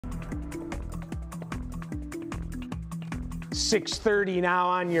6:30 now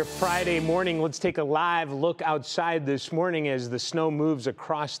on your Friday morning. Let's take a live look outside this morning as the snow moves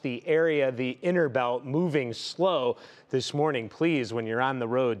across the area. The inner belt moving slow this morning. Please, when you're on the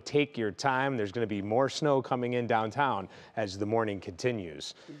road, take your time. There's going to be more snow coming in downtown as the morning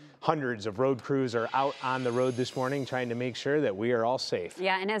continues. Hundreds of road crews are out on the road this morning trying to make sure that we are all safe.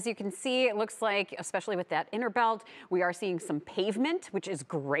 Yeah, and as you can see, it looks like, especially with that inner belt, we are seeing some pavement, which is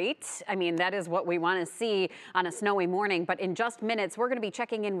great. I mean, that is what we want to see on a snowy morning. But in just minutes, we're going to be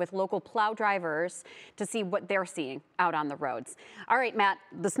checking in with local plow drivers to see what they're seeing out on the roads. All right, Matt,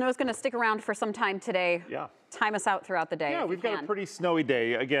 the snow is going to stick around for some time today. Yeah. Time us out throughout the day. Yeah, we've got a pretty snowy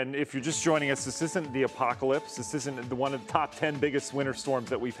day. Again, if you're just joining us, this isn't the apocalypse. This isn't one of the top 10 biggest winter storms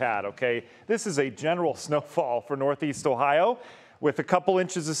that we've had, okay? This is a general snowfall for Northeast Ohio with a couple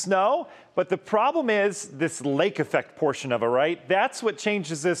inches of snow. But the problem is this lake effect portion of it, right? That's what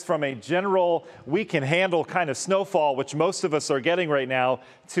changes this from a general, we can handle kind of snowfall, which most of us are getting right now,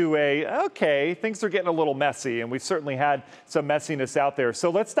 to a, okay, things are getting a little messy, and we've certainly had some messiness out there. So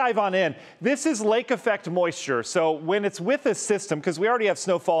let's dive on in. This is lake effect moisture. So when it's with a system, because we already have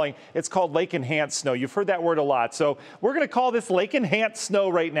snow falling, it's called lake enhanced snow. You've heard that word a lot. So we're going to call this lake enhanced snow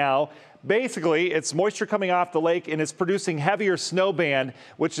right now. Basically, it's moisture coming off the lake and it's producing heavier snow band,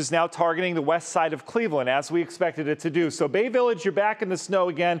 which is now targeting the west side of Cleveland, as we expected it to do. So Bay Village, you're back in the snow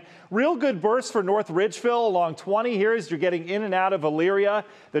again. Real good burst for North Ridgeville along 20 here as you're getting in and out of Elyria.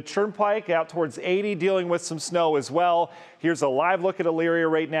 The Turnpike out towards 80 dealing with some snow as well. Here's a live look at Elyria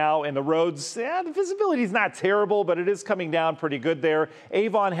right now, and the roads, the visibility is not terrible, but it is coming down pretty good there.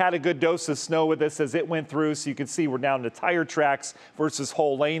 Avon had a good dose of snow with this as it went through, so you can see we're down to tire tracks versus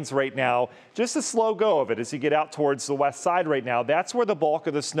whole lanes right now. Just a slow go of it as you get out towards the west side right now. That's where the bulk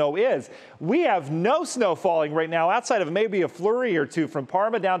of the snow is. We have no snow falling right now outside of maybe a flurry or two from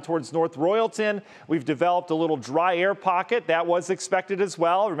Parma down towards North Royalton. We've developed a little dry air pocket. That was expected as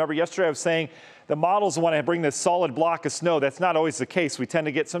well. Remember yesterday I was saying the models want to bring this solid block of snow. That's not always the case. We tend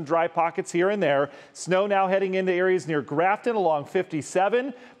to get some dry pockets here and there. Snow now heading into areas near Grafton along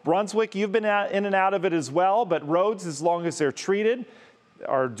 57. Brunswick, you've been in and out of it as well, but roads, as long as they're treated,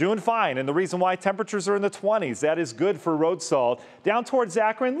 are doing fine, and the reason why temperatures are in the 20s, that is good for road salt. Down towards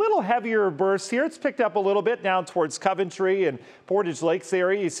Akron, little heavier bursts here. It's picked up a little bit down towards Coventry and Portage Lakes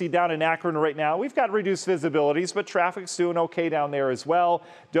area. You see down in Akron right now, we've got reduced visibilities, but traffic's doing okay down there as well.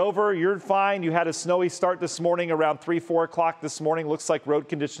 Dover, you're fine. You had a snowy start this morning around 3, 4 o'clock this morning. Looks like road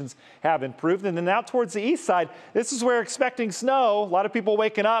conditions have improved. And then out towards the east side, this is where we're expecting snow. A lot of people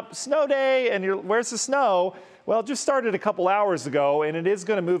waking up, snow day, and where's the snow? Well, it just started a couple hours ago, and it is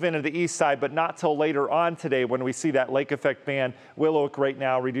going to move into the east side, but not till later on today when we see that lake effect band. Willow Oak right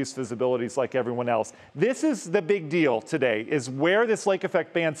now, reduced visibilities like everyone else. This is the big deal today, is where this lake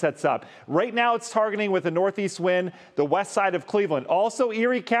effect band sets up. Right now, it's targeting with a northeast wind the west side of Cleveland. Also,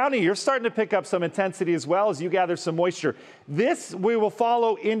 Erie County, you're starting to pick up some intensity as well as you gather some moisture. This we will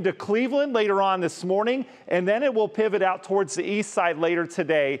follow into Cleveland later on this morning, and then it will pivot out towards the east side later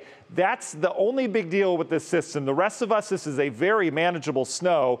today. That's the only big deal with this system. The rest of us, this is a very manageable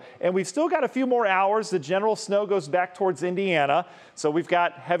snow, and we've still got a few more hours. The general snow goes back towards Indiana, so we've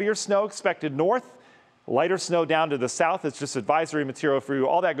got heavier snow expected north, lighter snow down to the south. It's just advisory material for you.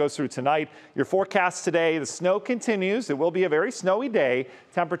 All that goes through tonight. Your forecast today, the snow continues. It will be a very snowy day.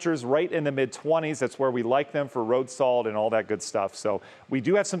 Temperatures right in the mid-20s. That's where we like them for road salt and all that good stuff. So we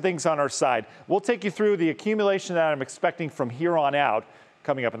do have some things on our side. We'll take you through the accumulation that I'm expecting from here on out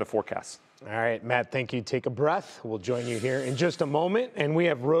coming up in the forecast. All right, Matt, thank you. Take a breath. We'll join you here in just a moment. And we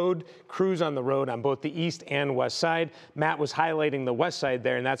have road crews on the road on both the east and west side. Matt was highlighting the west side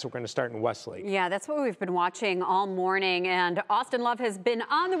there, and that's what we're going to start in Westlake. Yeah, that's what we've been watching all morning. And Austin Love has been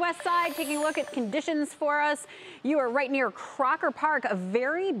on the west side taking a look at conditions for us. You are right near Crocker Park, a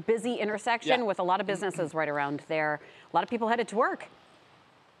very busy intersection with a lot of businesses right around there. A lot of people headed to work.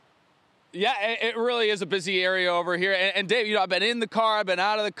 Yeah, it really is a busy area over here. And Dave, you know, I've been in the car, I've been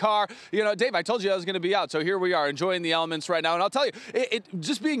out of the car. You know, Dave, I told you I was going to be out. So here we are enjoying the elements right now. And I'll tell you,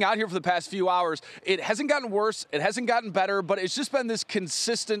 just being out here for the past few hours, it hasn't gotten worse. It hasn't gotten better, but it's just been this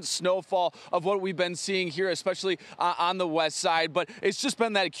consistent snowfall of what we've been seeing here, especially on the west side. But it's just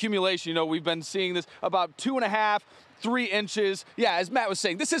been that accumulation. You know, we've been seeing this about 2.5 3 inches. Yeah, as Matt was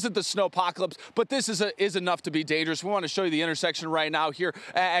saying, this isn't the snowpocalypse, but this is enough to be dangerous. We want to show you the intersection right now here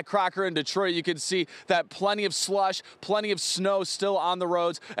at Crocker and Detroit. You can see that plenty of slush, plenty of snow still on the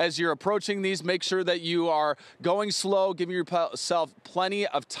roads. As you're approaching these, make sure that you are going slow, giving yourself plenty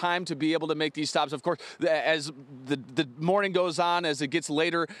of time to be able to make these stops. Of course, as the morning goes on, as it gets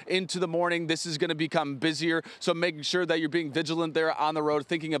later into the morning, this is going to become busier. So making sure that you're being vigilant there on the road,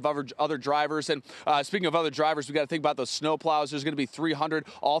 thinking of other drivers. And speaking of other drivers, we got to think about about those snow plows. There's going to be 300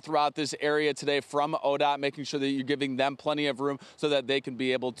 all throughout this area today from ODOT, making sure that you're giving them plenty of room so that they can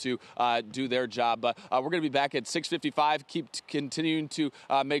be able to do their job. But we're going to be back at 6:55. Keep continuing to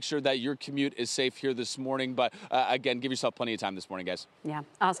make sure that your commute is safe here this morning. But again, give yourself plenty of time this morning, guys. Yeah.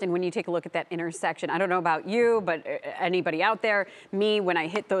 Austin, when you take a look at that intersection, I don't know about you, but anybody out there, me, when I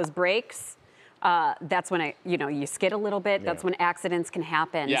hit those brakes, that's when you skid a little bit. That's when accidents can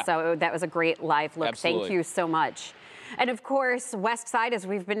happen. Yeah. So that was a great live look. Absolutely. Thank you so much. And of course, West Side, as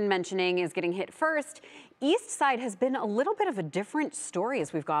we've been mentioning, is getting hit first. East Side has been a little bit of a different story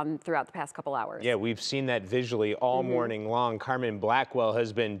as we've gone throughout the past couple hours. Yeah, we've seen that visually all morning long. Carmen Blackwell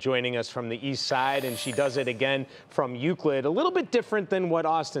has been joining us from the East Side, and she does it again from Euclid. A little bit different than what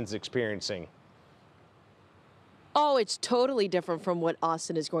Austin's experiencing. Oh, it's totally different from what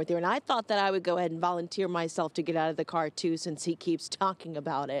Austin is going through. And I thought that I would go ahead and volunteer myself to get out of the car, too, since he keeps talking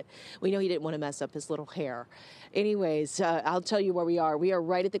about it. We know he didn't want to mess up his little hair. Anyways, I'll tell you where we are. We are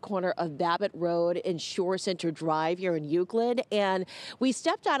right at the corner of Babbitt Road and Shore Center Drive here in Euclid. And we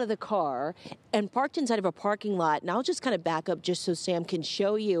stepped out of the car and parked inside of a parking lot. And I'll just kind of back up just so Sam can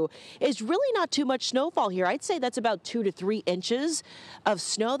show you. It's really not too much snowfall here. I'd say that's about 2 to 3 inches of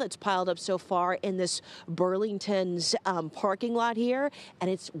snow that's piled up so far in this Burlington's parking lot here. And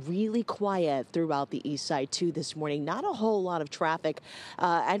it's really quiet throughout the East Side, too, this morning. Not a whole lot of traffic.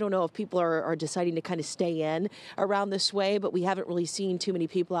 I don't know if people are deciding to kind of stay in around this way, but we haven't really seen too many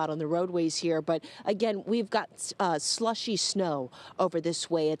people out on the roadways here. But again, we've got slushy snow over this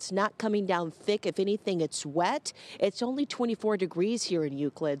way. It's not coming down thick. If anything, it's wet. It's only 24 degrees here in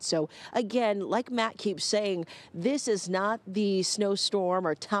Euclid. So again, like Matt keeps saying, this is not the snowstorm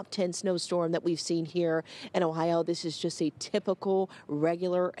or top 10 snowstorm that we've seen here in Ohio. This is just a typical,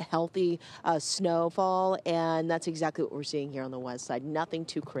 regular, healthy snowfall, and that's exactly what we're seeing here on the West Side. Nothing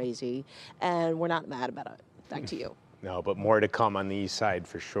too crazy, and we're not mad about it. Back to you. No, but more to come on the East Side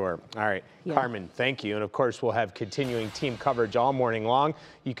for sure. All right, yeah. Carmen, thank you. And of course, we'll have continuing team coverage all morning long.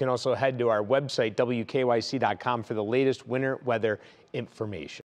 You can also head to our website, wkyc.com, for the latest winter weather information.